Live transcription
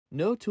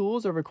No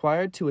tools are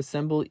required to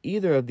assemble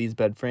either of these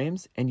bed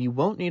frames, and you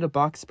won't need a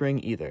box spring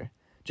either.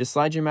 Just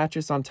slide your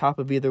mattress on top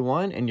of either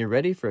one and you're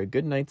ready for a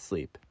good night's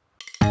sleep.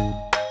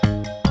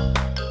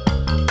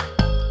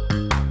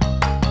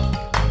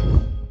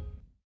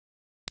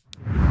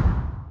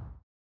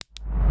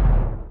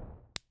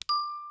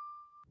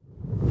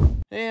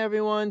 Hey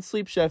everyone,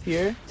 Sleep Chef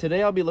here.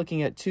 Today I'll be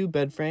looking at two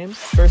bed frames.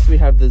 First we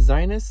have the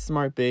ZINUS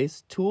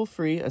SmartBase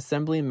tool-free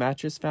assembly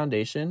mattress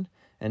foundation,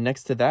 and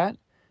next to that,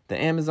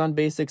 the Amazon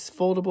Basics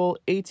foldable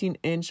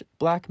 18-inch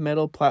black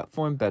metal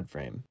platform bed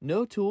frame.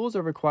 No tools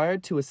are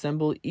required to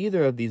assemble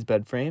either of these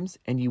bed frames,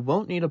 and you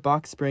won't need a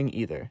box spring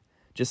either.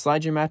 Just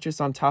slide your mattress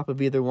on top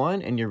of either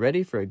one and you're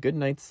ready for a good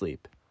night's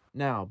sleep.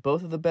 Now,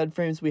 both of the bed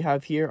frames we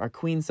have here are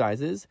queen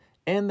sizes,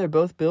 and they're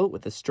both built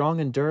with a strong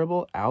and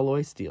durable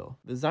alloy steel.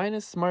 The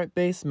ZINUS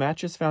SmartBase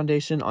mattress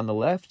foundation on the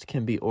left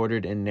can be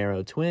ordered in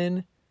narrow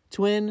twin,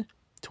 twin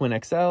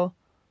XL,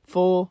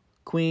 full,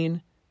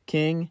 queen,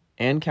 king,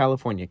 and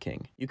California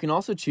king. You can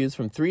also choose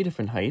from 3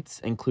 different heights,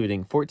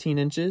 including 14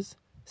 inches,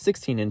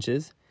 16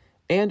 inches,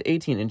 and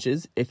 18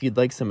 inches if you'd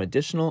like some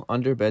additional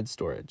underbed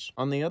storage.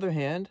 On the other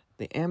hand,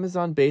 the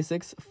Amazon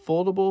Basics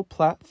foldable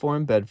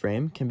platform bed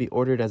frame can be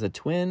ordered as a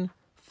twin,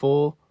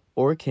 full,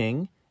 or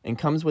king, and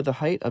comes with a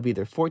height of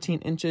either 14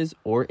 inches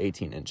or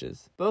 18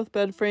 inches. Both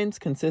bed frames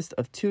consist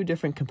of 2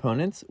 different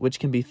components which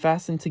can be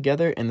fastened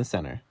together in the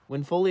center.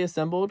 When fully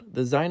assembled,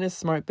 the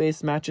ZINUS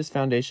SmartBase mattress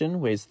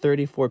foundation weighs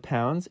 34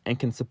 pounds and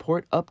can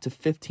support up to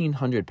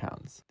 1,500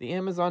 pounds. The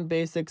Amazon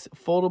Basics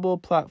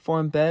foldable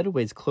platform bed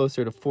weighs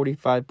closer to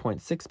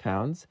 45.6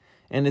 pounds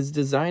and is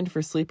designed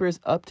for sleepers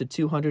up to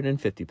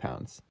 250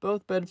 pounds.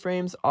 Both bed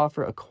frames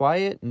offer a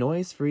quiet,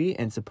 noise-free,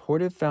 and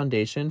supportive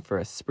foundation for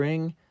a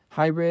spring,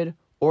 hybrid,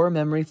 or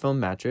memory foam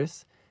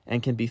mattress,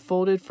 and can be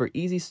folded for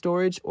easy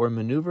storage or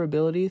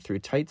maneuverability through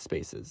tight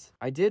spaces.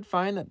 I did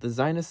find that the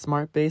ZINUS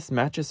SmartBase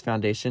mattress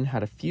foundation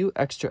had a few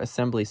extra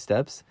assembly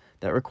steps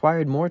that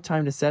required more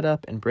time to set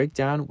up and break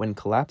down when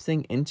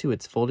collapsing into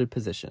its folded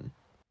position.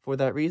 For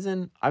that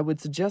reason, I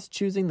would suggest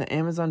choosing the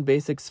Amazon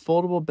Basics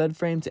foldable bed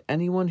frame to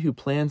anyone who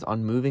plans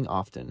on moving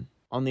often.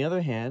 On the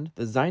other hand,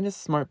 the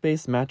ZINUS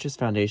SmartBase mattress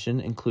foundation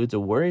includes a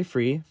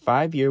worry-free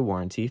 5-year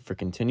warranty for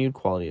continued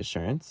quality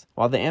assurance,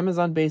 while the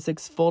Amazon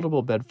Basics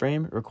foldable bed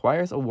frame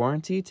requires a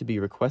warranty to be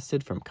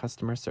requested from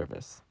customer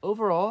service.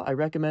 Overall, I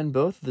recommend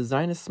both the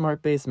ZINUS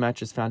SmartBase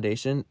mattress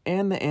foundation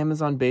and the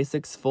Amazon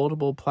Basics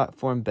foldable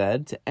platform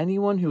bed to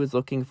anyone who is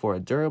looking for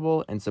a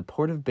durable and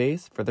supportive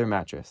base for their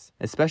mattress,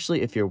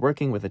 especially if you're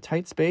working with a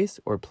tight space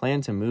or plan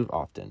to move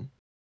often.